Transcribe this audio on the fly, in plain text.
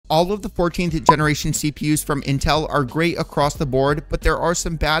All of the 14th generation CPUs from Intel are great across the board, but there are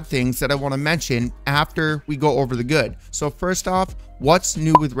some bad things that I want to mention after we go over the good. So first off, what's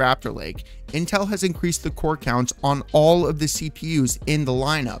new with Raptor Lake? Intel has increased the core counts on all of the CPUs in the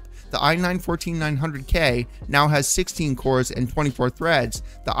lineup. The i9-14900K now has 16 cores and 24 threads.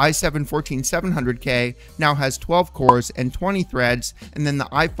 The i7-14700K now has 12 cores and 20 threads. And then the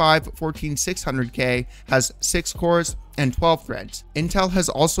i5-14600K has 6 cores and 12 threads. Intel has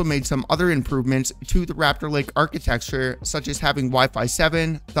also made some other improvements to the Raptor Lake architecture, such as having Wi-Fi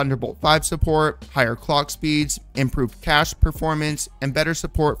 7, Thunderbolt 5 support, higher clock speeds, improved cache performance, and better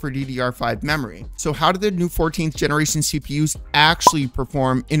support for DDR5 memory. So how do the new 14th generation CPUs actually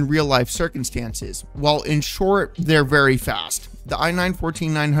perform in real life circumstances? Well, in short, they're very fast. The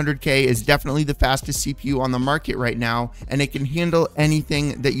i9-14900K is definitely the fastest CPU on the market right now, and it can handle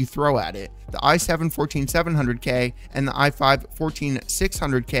anything that you throw at it. The i7-14700K and the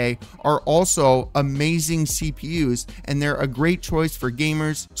i5-14600K are also amazing CPUs, and they're a great choice for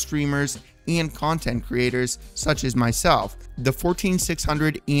gamers, streamers, and content creators such as myself. The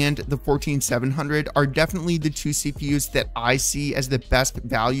 14600 and the 14700 are definitely the two CPUs that I see as the best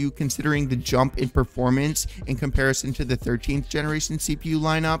value, considering the jump in performance in comparison to the 13th generation CPU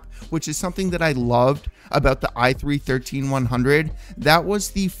lineup, which is something that I loved about the i3-13100. That was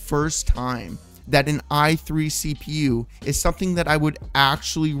the first time that an i3 CPU is something that I would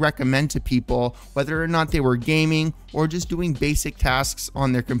actually recommend to people, whether or not they were gaming or just doing basic tasks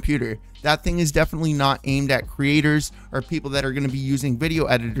on their computer. That thing is definitely not aimed at creators or people that are going to be using video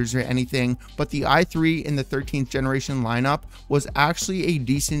editors or anything, but the i3 in the 13th generation lineup was actually a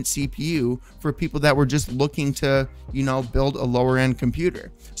decent CPU for people that were just looking to, build a lower end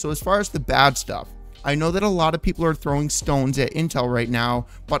computer. So as far as the bad stuff, I know that a lot of people are throwing stones at Intel right now,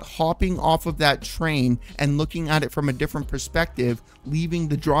 but hopping off of that train and looking at it from a different perspective, leaving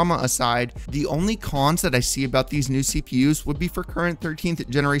the drama aside, the only cons that I see about these new CPUs would be for current 13th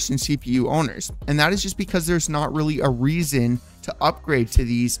generation CPU owners. And that is just because there's not really a reason to upgrade to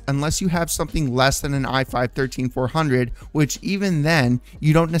these unless you have something less than an i5-13400, which even then,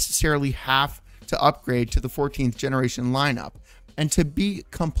 you don't necessarily have to upgrade to the 14th generation lineup. And to be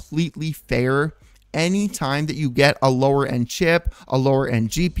completely fair, anytime that you get a lower end chip, a lower end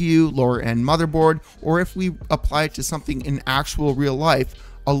GPU, lower end motherboard, or if we apply it to something in actual real life,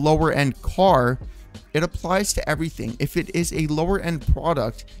 a lower end car, it applies to everything. If it is a lower end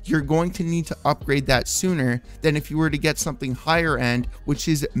product, you're going to need to upgrade that sooner than if you were to get something higher end, which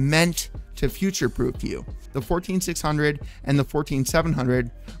is meant to future proof you. The 14600 and the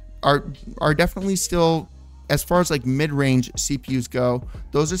 14700 are definitely still, as far as like mid-range CPUs go,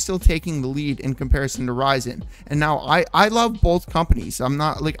 those are still taking the lead in comparison to Ryzen. And now I love both companies. I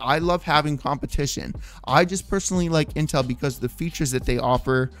love having competition. I just personally like Intel because of the features that they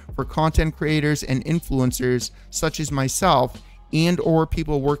offer for content creators and influencers such as myself and or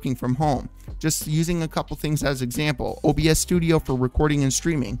people working from home. Just using a couple things as example, OBS Studio for recording and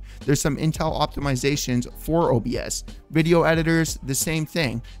streaming. There's some Intel optimizations for OBS. Video editors, the same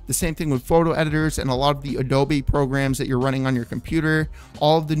thing. The same thing with photo editors and a lot of the Adobe programs that you're running on your computer.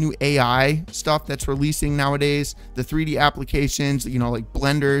 All of the new AI stuff that's releasing nowadays, the 3D applications, like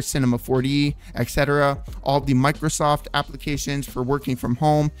Blender, Cinema 4D, etc. All of the Microsoft applications for working from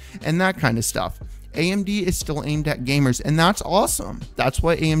home and that kind of stuff. AMD is still aimed at gamers, and that's awesome. That's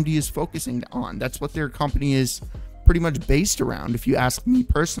what AMD is focusing on. That's what their company is pretty much based around, if you ask me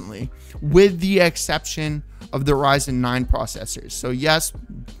personally, with the exception of the Ryzen 9 processors. So yes,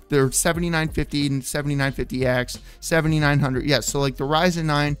 they're 7950 and 7950X, 7900. Yes, so like the Ryzen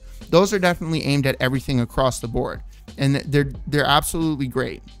 9, those are definitely aimed at everything across the board, and they're absolutely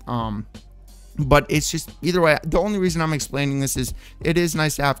great. But it's just either way. The only reason I'm explaining this is it is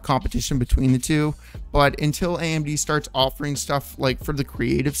nice to have competition between the two, but until AMD starts offering stuff like for the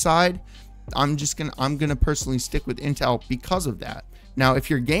creative side, I'm gonna personally stick with Intel because of that. Now, if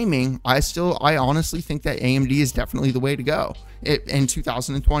you're gaming, I honestly think that AMD is definitely the way to go in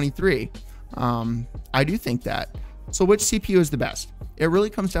 2023. I do think that. So which CPU is the best? It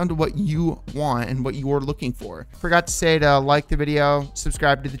really comes down to what you want and what you're looking for. Forgot to say to like the video,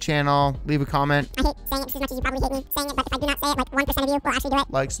 subscribe to the channel, leave a comment. I hate saying it just as much as you probably hate me saying it, but if I do not say it, like 1% of you will actually do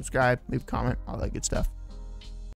it. Like, subscribe, leave a comment, all that good stuff.